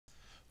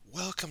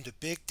Welcome to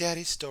Big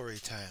Daddy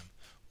Storytime.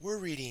 We're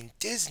reading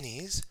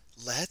Disney's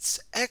Let's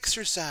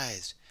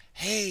Exercise.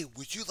 Hey,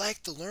 would you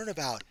like to learn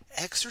about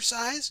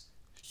exercise?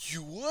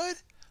 You would?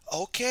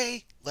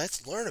 Okay,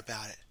 let's learn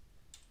about it.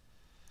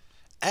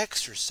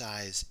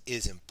 Exercise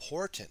is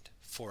important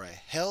for a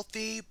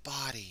healthy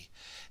body.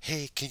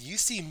 Hey, can you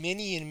see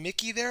Minnie and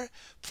Mickey there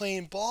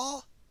playing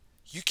ball?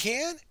 You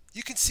can?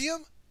 You can see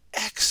them?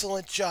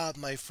 Excellent job,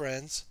 my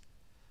friends.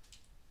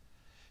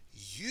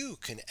 You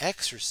can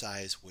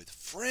exercise with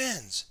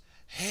friends.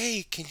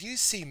 Hey, can you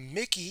see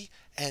Mickey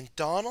and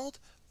Donald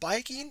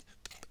biking,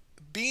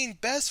 being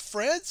best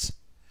friends?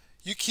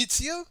 You can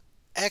see them?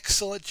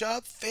 Excellent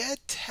job.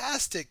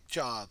 Fantastic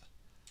job.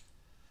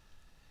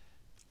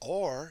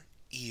 Or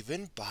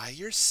even by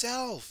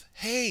yourself.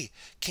 Hey,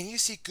 can you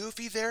see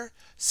Goofy there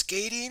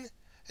skating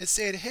and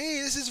saying,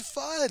 hey, this is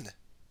fun?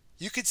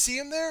 You can see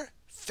him there?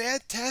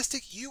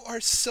 Fantastic. You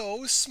are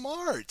so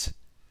smart.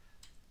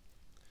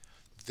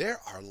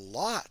 There are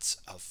lots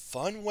of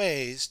fun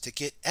ways to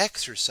get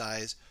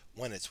exercise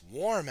when it's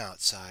warm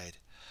outside.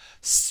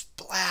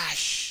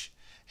 Splash!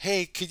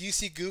 Hey, could you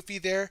see Goofy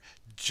there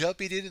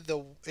jumping into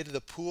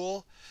the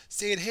pool,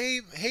 saying,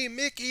 "Hey,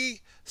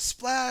 Mickey,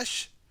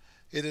 splash!"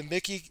 And then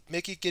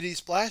Mickey getting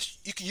splashed.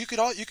 You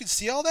can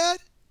see all that.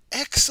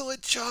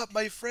 Excellent job,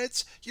 my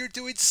friends. You're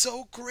doing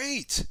so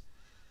great.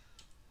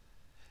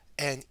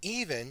 And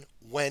even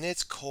when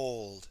it's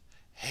cold.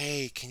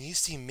 Hey, can you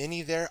see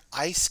Minnie there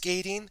ice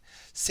skating,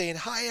 saying,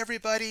 hi,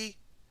 everybody?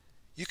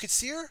 You could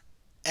see her?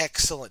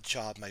 Excellent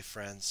job, my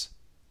friends.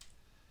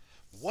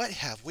 What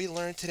have we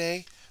learned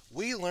today?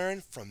 We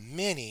learned from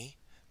Minnie,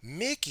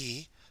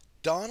 Mickey,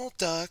 Donald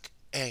Duck,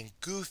 and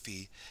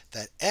Goofy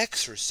that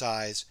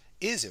exercise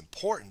is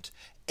important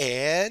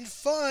and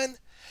fun.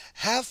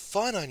 Have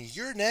fun on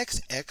your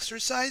next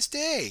exercise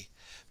day.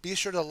 Be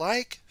sure to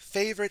like,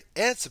 favorite,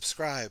 and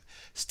subscribe.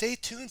 Stay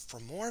tuned for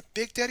more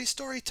Big Daddy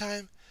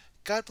Storytime.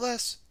 God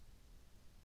bless.